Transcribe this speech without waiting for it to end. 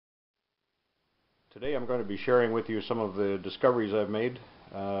Today I'm going to be sharing with you some of the discoveries I've made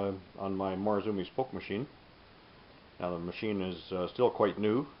on my Morizumi spoke machine. Now the machine is still quite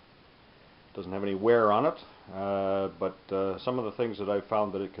new, doesn't have any wear on it, but some of the things that I've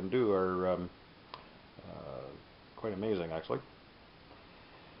found that it can do are quite amazing actually.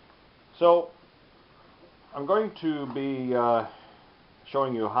 So I'm going to be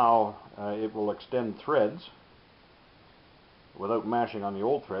showing you how it will extend threads without mashing on the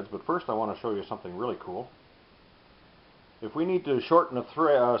old threads, but first I want to show you something really cool. If we need to shorten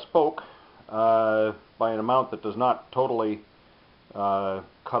a spoke by an amount that does not totally cut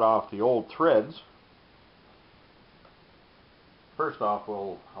off the old threads, first off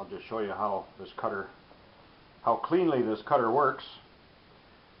I'll just show you how cleanly this cutter works.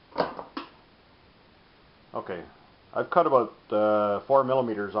 Okay, I've cut about 4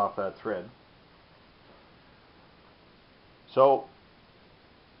 millimeters off that thread. So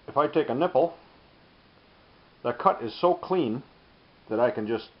if I take a nipple, that cut is so clean that I can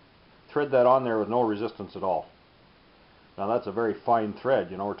just thread that on there with no resistance at all. Now that's a very fine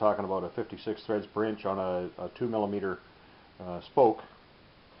thread, you know, we're talking about a 56 threads per inch on a 2 millimeter spoke.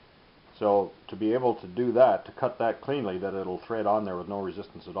 So to be able to do that, to cut that cleanly, that it'll thread on there with no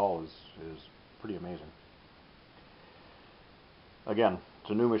resistance at all is pretty amazing. Again,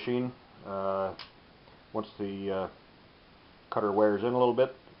 it's a new machine. Once the cutter wears in a little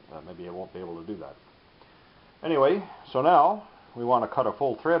bit, maybe I won't be able to do that. Anyway, so now we want to cut a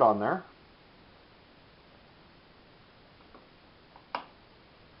full thread on there.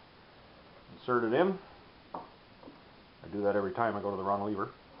 Insert it in. I do that every time I go to the wrong lever.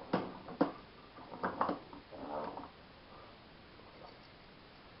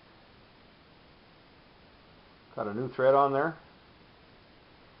 Got a new thread on there.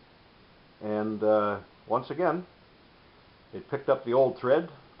 And once again, it picked up the old thread,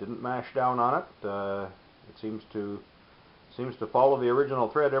 didn't mash down on it. It seems to follow the original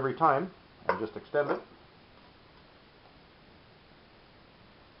thread every time and just extend it.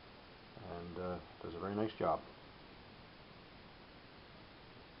 And does a very nice job.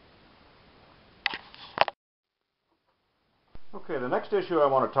 Okay, the next issue I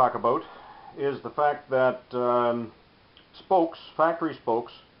want to talk about is the fact that spokes, factory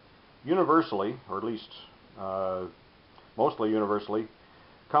spokes, universally, or at least mostly universally,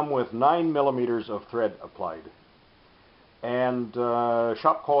 come with 9 millimeters of thread applied. And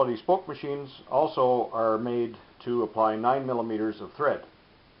shop quality spoke machines also are made to apply 9 millimeters of thread.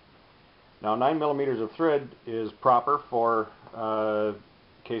 Now 9 millimeters of thread is proper for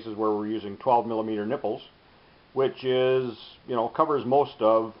cases where we're using 12 millimeter nipples, which is, you know, covers most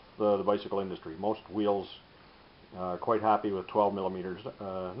of the bicycle industry. Most wheels are quite happy with 12 millimeters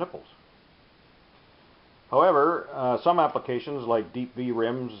nipples. However, some applications like deep V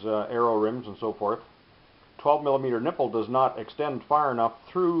rims, aero rims and so forth, 12 millimeter nipple does not extend far enough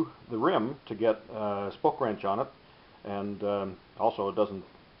through the rim to get a spoke wrench on it, and also it doesn't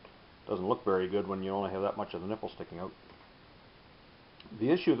look very good when you only have that much of the nipple sticking out. The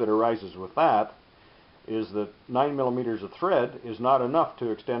issue that arises with that is that 9 millimeters of thread is not enough to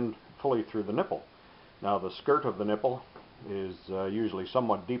extend fully through the nipple. Now the skirt of the nipple is usually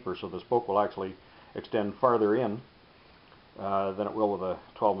somewhat deeper, so the spoke will actually extend farther in than it will with a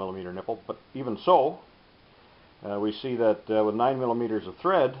 12 millimeter nipple, but even so, we see that with 9 millimeters of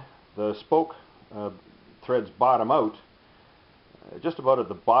thread, the spoke threads bottom out just about at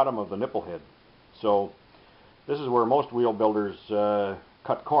the bottom of the nipple head. So this is where most wheel builders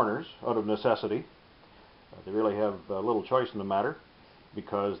cut corners out of necessity. They really have little choice in the matter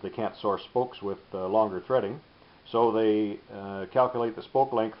because they can't source spokes with longer threading, so they calculate the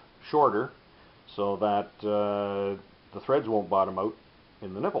spoke length shorter so that the threads won't bottom out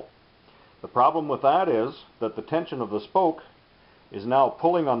in the nipple. The problem with that is that the tension of the spoke is now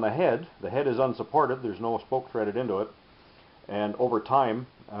pulling on the head. The head is unsupported, there's no spoke threaded into it, and over time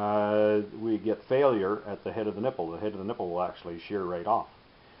we get failure at the head of the nipple. The head of the nipple will actually shear right off.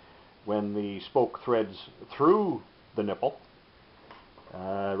 When the spoke threads through the nipple,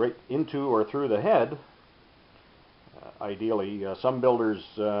 right into or through the head, ideally, some builders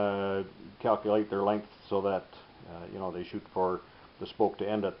calculate their length so that you know, they shoot for the spoke to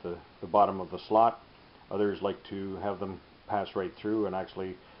end at the bottom of the slot. Others like to have them pass right through and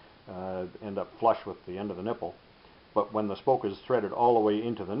actually end up flush with the end of the nipple. But when the spoke is threaded all the way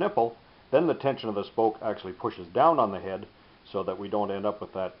into the nipple, then the tension of the spoke actually pushes down on the head so that we don't end up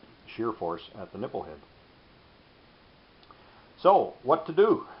with that shear force at the nipple head. So, what to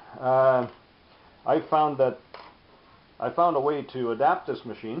do? I found a way to adapt this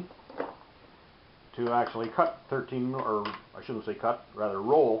machine to actually cut 13, or I shouldn't say cut, rather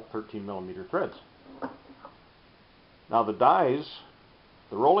roll 13 millimeter threads. Now the dies,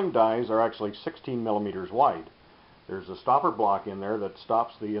 the rolling dies are actually 16 millimeters wide. There's a stopper block in there that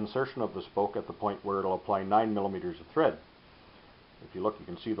stops the insertion of the spoke at the point where it'll apply 9 millimeters of thread. If you look, you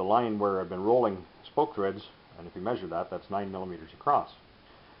can see the line where I've been rolling spoke threads, and if you measure that, that's 9 millimeters across.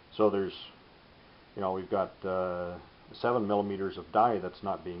 So there's, you know, we've got 7 millimeters of die that's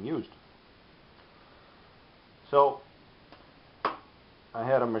not being used. So I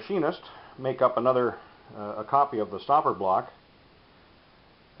had a machinist make up another a copy of the stopper block,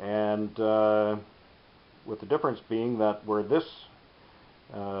 and with the difference being that where this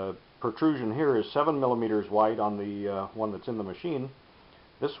protrusion here is 7 millimeters wide on the one that's in the machine,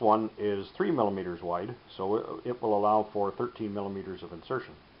 this one is 3 millimeters wide, so it will allow for 13 millimeters of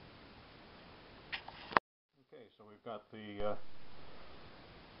insertion. Okay, so we've got the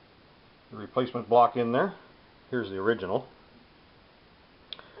replacement block in there. Here's the original.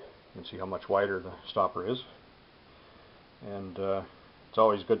 You can see how much wider the stopper is. And it's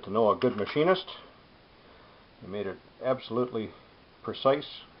always good to know a good machinist. He made it absolutely precise.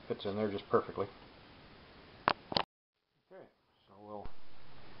 Fits in there just perfectly. Okay, so we'll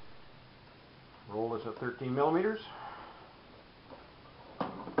roll this at 13 millimeters.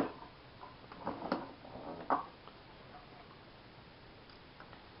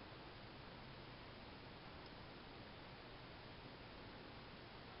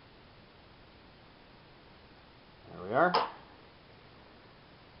 There we are.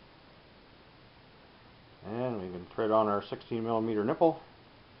 And we can thread on our 16 millimeter nipple.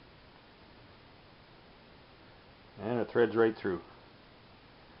 And it threads right through.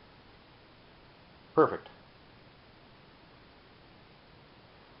 Perfect.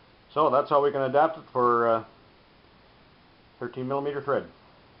 So that's how we can adapt it for 13 millimeter thread.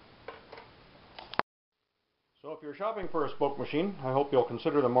 So if you're shopping for a spoke machine, I hope you'll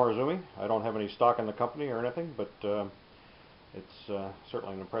consider the Morizumi. I don't have any stock in the company or anything, but it's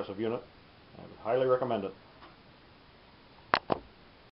certainly an impressive unit. I would highly recommend it.